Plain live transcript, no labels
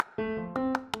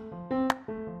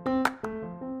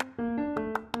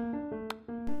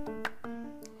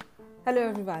Hello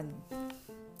everyone.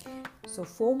 So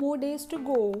 4 more days to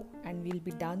go and we'll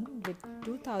be done with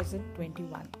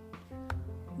 2021.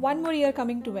 One more year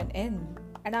coming to an end,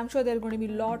 and I'm sure there are going to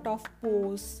be a lot of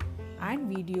posts and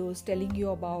videos telling you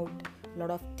about a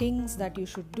lot of things that you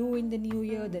should do in the new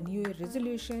year, the new year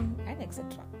resolution and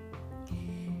etc.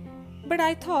 But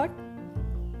I thought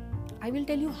I will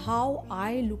tell you how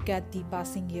I look at the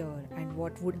passing year and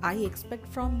what would I expect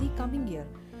from the coming year.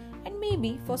 And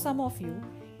maybe for some of you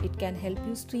it can help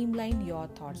you streamline your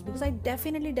thoughts, because I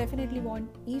definitely want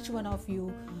each one of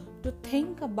you to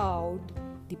think about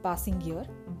the passing year.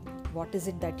 What is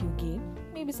it that you gained?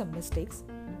 Maybe some mistakes,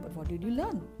 but what did you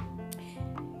learn?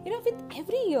 With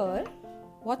every year,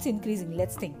 what's increasing?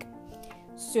 Let's think.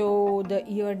 So the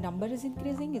year number is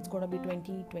increasing. It's going to be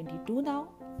 2022 now.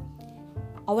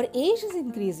 Our age is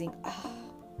increasing.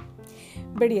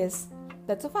 But yes,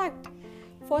 that's a fact.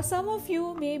 For some of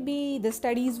you, maybe the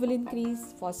studies will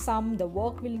increase. For some, the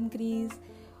work will increase.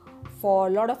 For a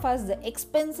lot of us, the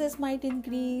expenses might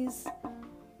increase.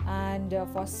 And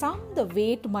for some, the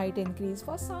weight might increase.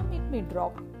 For some, it may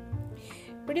drop.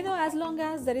 But as long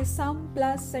as there is some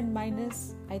plus and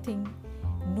minus, I think,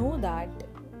 know that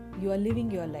you are living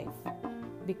your life.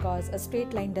 Because a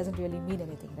straight line doesn't really mean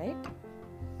anything, right?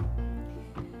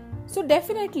 So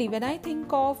definitely, when I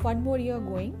think of one more year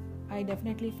going, I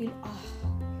definitely feel,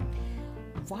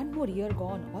 one more year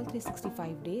gone, all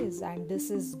 365 days, and this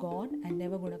is gone and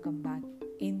never going to come back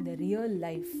in the real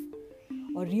life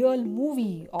or real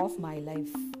movie of my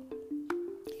life.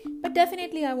 But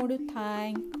definitely I want to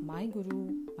thank my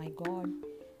Guru, my God,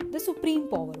 the Supreme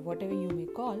Power, whatever you may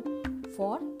call,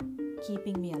 for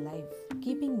keeping me alive,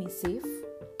 keeping me safe,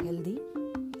 healthy,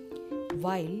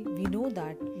 while we know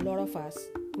that a lot of us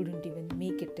couldn't even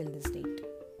make it till this date.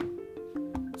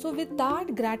 So with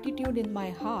that gratitude in my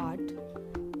heart,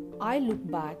 I look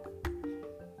back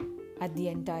at the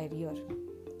entire year.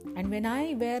 And when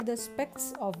I wear the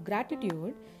specs of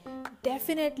gratitude,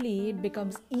 definitely it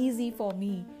becomes easy for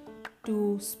me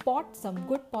to spot some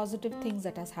good positive things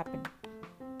that has happened.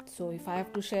 So if I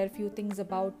have to share a few things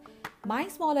about my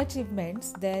small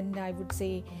achievements, then I would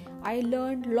say I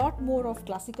learned a lot more of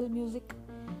classical music.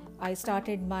 I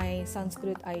started my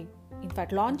Sanskrit, I in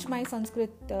fact launched my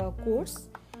Sanskrit course.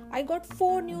 I got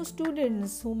 4 new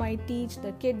students whom I teach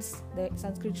the kids the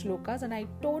Sanskrit shlokas, and I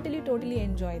totally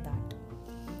enjoy that.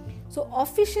 So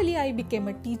officially I became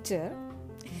a teacher.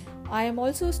 I am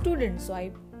also a student, so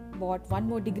I bought one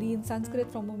more degree in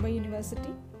Sanskrit from Mumbai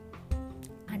University.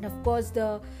 And of course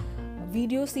the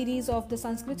video series of the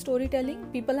Sanskrit storytelling,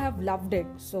 people have loved it.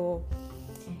 So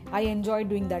I enjoyed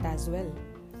doing that as well.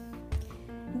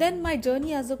 Then my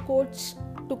journey as a coach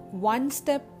took one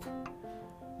step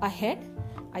ahead.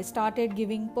 I started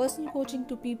giving personal coaching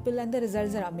to people and the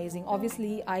results are amazing.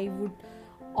 Obviously, I would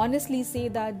honestly say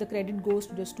that the credit goes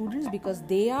to the students because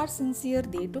they are sincere,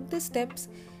 they took the steps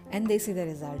and they see the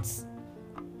results.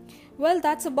 Well,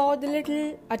 that's about the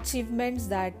little achievements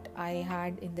that I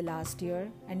had in the last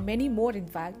year, and many more in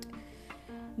fact.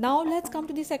 Now let's come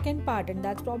to the second part, and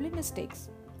that's probably mistakes.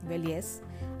 Well, yes,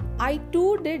 I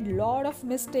too did a lot of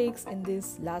mistakes in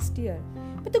this last year.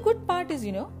 But the good part is,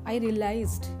 I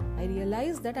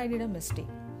realized that I did a mistake.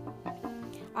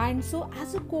 And so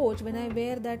as a coach, when I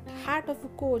wear that hat of a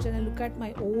coach and I look at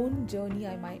my own journey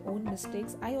and my own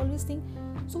mistakes, I always think,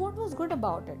 so what was good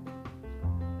about it?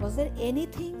 Was there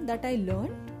anything that I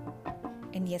learned?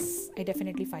 And yes, I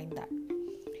definitely find that.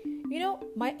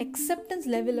 My acceptance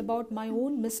level about my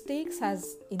own mistakes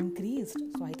has increased.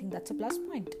 So I think that's a plus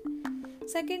point.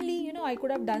 Secondly, I could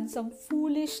have done some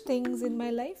foolish things in my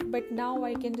life, but now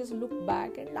I can just look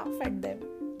back and laugh at them.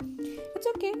 It's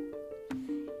okay.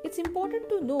 It's important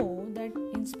to know that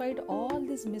in spite of all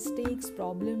these mistakes,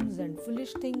 problems and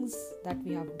foolish things that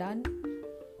we have done,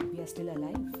 we are still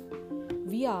alive.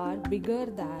 We are bigger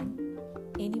than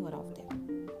any one of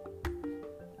them.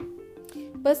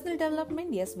 Personal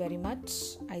development, yes, very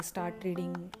much. I start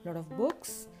reading a lot of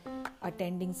books,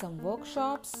 attending some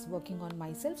workshops, working on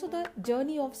myself. So the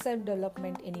journey of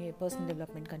self-development, anyway, personal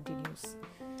development continues.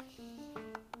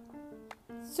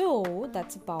 So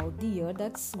that's about the year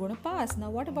that's going to pass. Now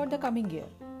what about the coming year?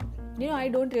 I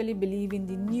don't really believe in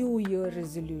the new year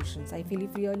resolutions. I feel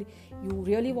if you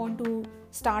really want to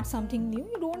start something new,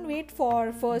 you don't wait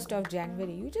for 1st of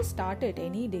January. You just start it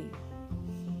any day.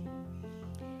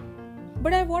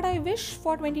 But what I wish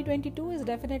for 2022 is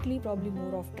definitely probably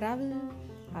more of travel,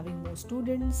 having more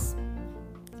students,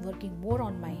 working more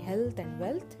on my health and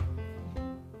wealth,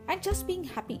 and just being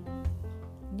happy.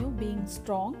 Being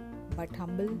strong but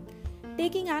humble,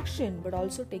 taking action but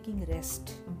also taking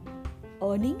rest,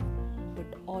 earning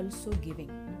but also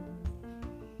giving.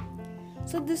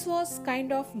 So this was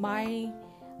kind of my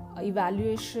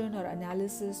evaluation or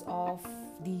analysis of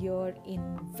the year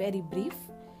in very brief.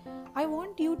 I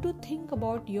want you to think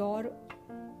about your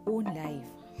own life.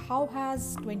 How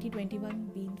has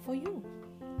 2021 been for you?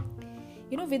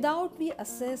 Without we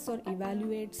assess or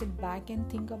evaluate, sit back and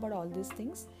think about all these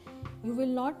things, you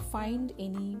will not find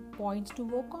any points to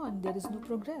work on. There is no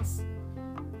progress.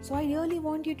 So I really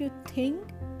want you to think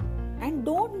and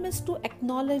don't miss to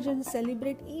acknowledge and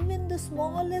celebrate even the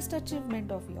smallest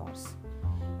achievement of yours.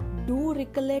 Do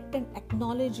recollect and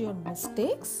acknowledge your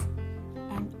mistakes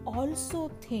and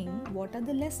also think what are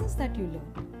the lessons that you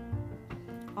learned.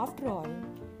 After all,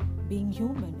 being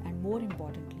human and more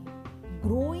importantly,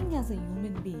 growing as a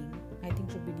human being, I think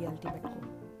should be the ultimate goal.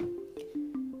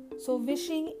 So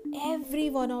wishing every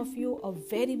one of you a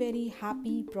very, very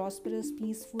happy, prosperous,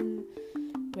 peaceful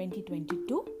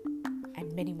 2022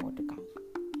 and many more to come.